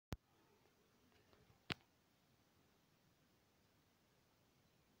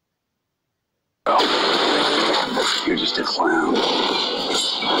just a clown.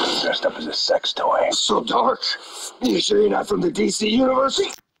 Dressed up as a sex toy. So dark. You sure you're not from the DC universe?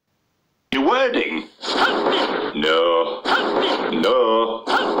 Your wedding? No. No.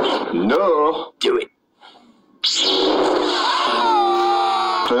 No. Do it.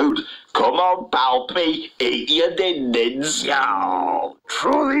 Cloud. Come on, Palpy, eat your din-dins. Oh,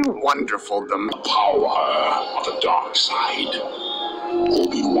 truly wonderful. The Power of the dark side.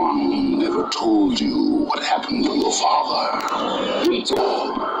 Obi-Wan never told you what happened to your father. He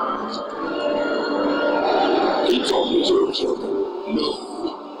told me you killed him. No.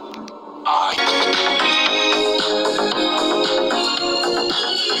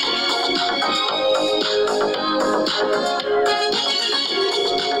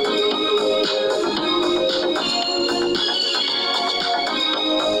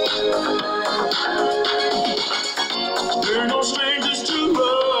 We're no strangers to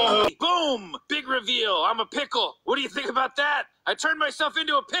love. Boom! Big reveal. I'm a pickle. What do you think about that? I turned myself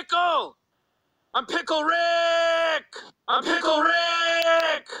into a pickle. I'm Pickle Rick. I'm Pickle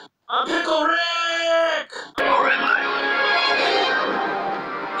Rick. I'm Pickle Rick. Or am I?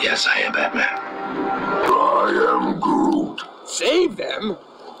 Yes, I am Batman. I am Groot. save them?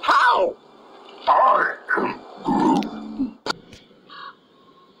 How? I am Groot.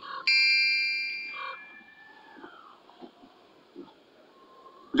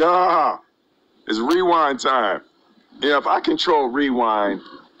 Yeah, it's rewind time. Yeah, if I control rewind,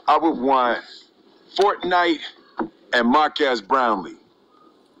 I would want Fortnite and Marquez Brownlee.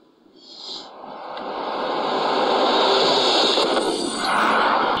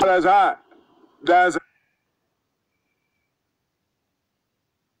 That's hot. That's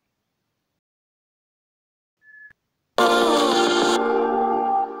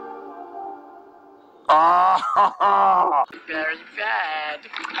Very bad.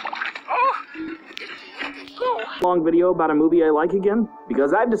 Long video about a movie I like again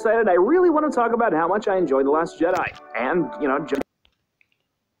because I've decided I really want to talk about how much I enjoyed The Last Jedi. And, you know,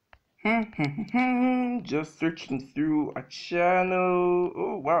 just searching through a channel.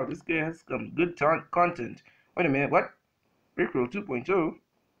 Oh wow, this guy has some good content. Wait a minute, what? Rickroll 2.0?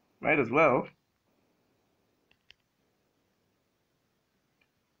 Might as well.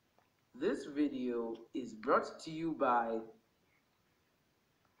 This video is brought to you by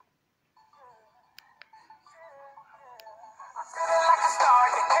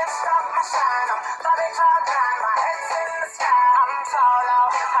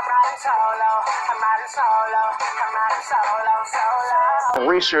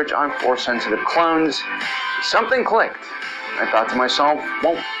research on Force-sensitive clones. Something clicked. I thought to myself,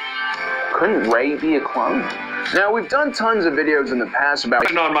 well, couldn't Rey be a clone? Now, we've done tons of videos in the past about... The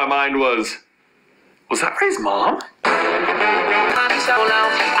question on my mind was that Rey's mom?